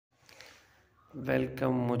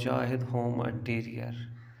Welcome Mujahid Home Interior.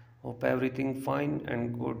 Hope everything fine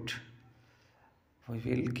and good. We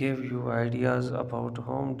will give you ideas about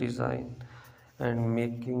home design and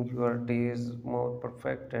making your days more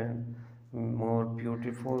perfect and more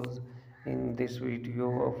beautiful. In this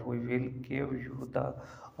video, we will give you the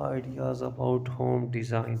ideas about home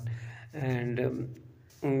design and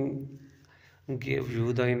mm, give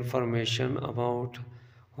you the information about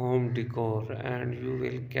home decor, and you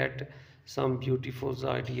will get some beautiful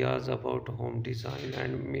ideas about home design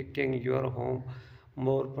and making your home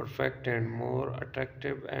more perfect and more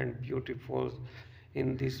attractive and beautiful.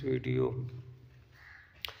 In this video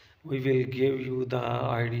we will give you the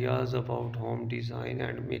ideas about home design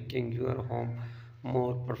and making your home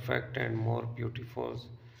more perfect and more beautiful.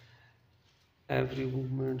 Every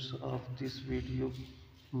movement of this video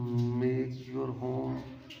make your home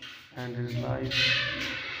and realize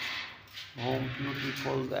home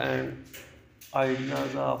beautiful and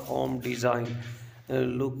ideas of home design.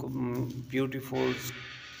 Look, beautiful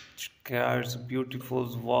chairs,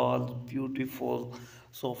 beautiful walls, beautiful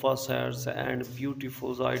sofa sets, and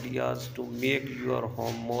beautiful ideas to make your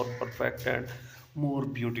home more perfect and more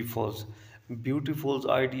beautiful.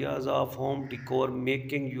 Beautiful ideas of home decor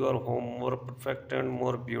making your home more perfect and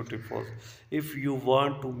more beautiful. If you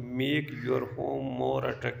want to make your home more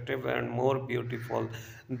attractive and more beautiful,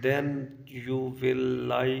 then you will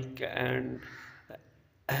like and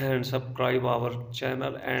subscribe our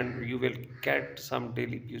channel, and you will get some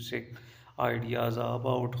daily music ideas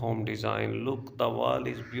about home design. Look, the wall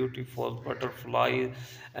is beautiful butterfly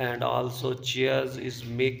and also chairs is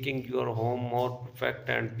making your home more perfect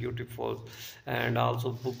and beautiful, and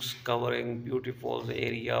also books covering beautiful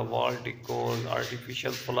area, wall decor,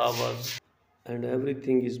 artificial flowers, and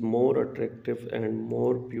everything is more attractive and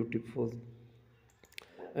more beautiful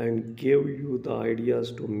and give you the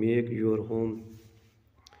ideas to make your home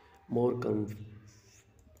more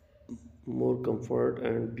more comfort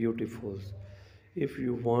and beautiful. If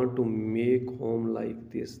you want to make home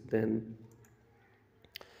like this, then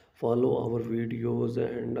follow our videos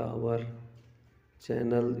and our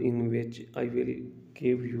channel, in which I will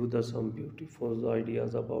give you the some beautiful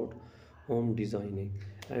ideas about home designing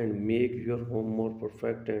and make your home more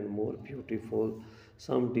perfect and more beautiful.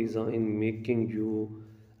 Some design making you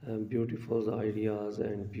beautiful ideas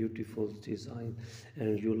and beautiful design,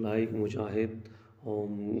 and you like Mujahid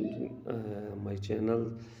home, my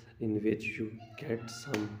channel, in which you get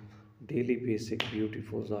some daily basic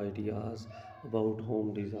beautiful ideas about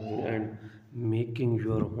home design and making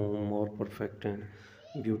your home more perfect and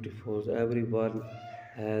beautiful. Everyone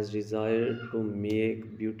has desire to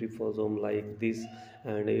make beautiful home like this,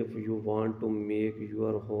 and if you want to make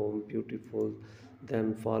your home beautiful,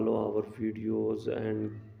 then follow our videos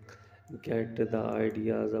and get the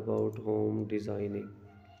ideas about home designing.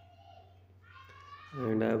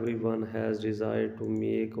 And everyone has desire to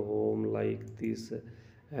make home like this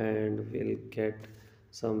and will get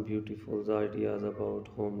some beautiful ideas about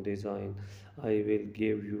home design. I will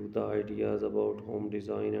give you the ideas about home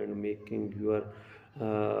design and making your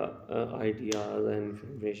ideas and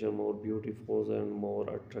information more beautiful and more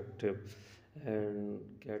attractive, and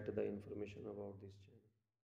get the information about this channel.